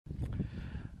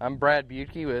I'm Brad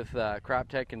Butke with Crop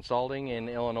Tech Consulting in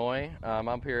Illinois. I'm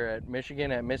up here at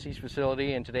Michigan at Missy's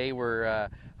facility, and today we're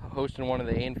hosting one of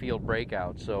the in-field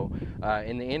breakouts. So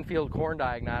in the in-field corn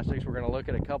diagnostics, we're going to look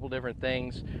at a couple different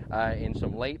things in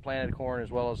some late planted corn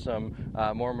as well as some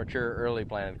more mature early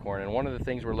planted corn. And one of the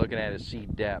things we're looking at is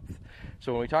seed depth.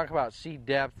 So when we talk about seed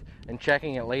depth and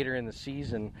checking it later in the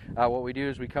season, what we do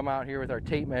is we come out here with our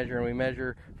tape measure and we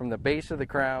measure from the base of the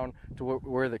crown to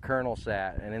where the kernel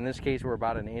sat. And in this case, we're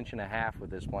about 1.5 inches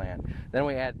with this plant. Then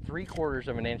we add 3/4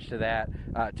 of an inch to that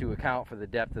to account for the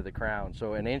depth of the crown.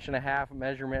 So 1.5 inch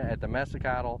measurement at the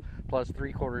mesocotyle plus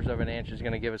 3/4 of an inch is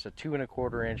going to give us a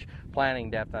 2¼ inch planting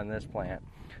depth on this plant.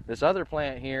 This other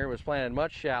plant here was planted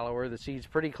much shallower. The seed's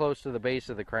pretty close to the base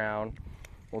of the crown.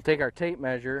 We'll take our tape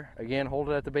measure, again, hold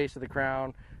it at the base of the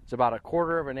crown. It's about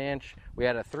 1/4 inch. We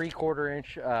add a 3/4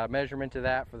 inch measurement to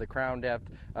that for the crown depth,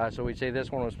 so we'd say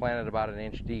this one was planted about 1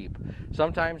 inch deep.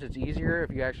 Sometimes it's easier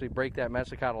if you actually break that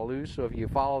mesocotyle loose, so if you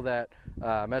follow that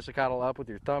mesocotyle up with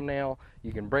your thumbnail,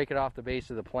 you can break it off the base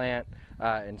of the plant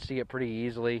and see it pretty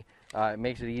easily. It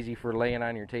makes it easy for laying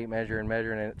on your tape measure and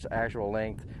measuring its actual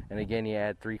length, and again, you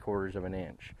add 3/4 of an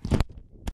inch.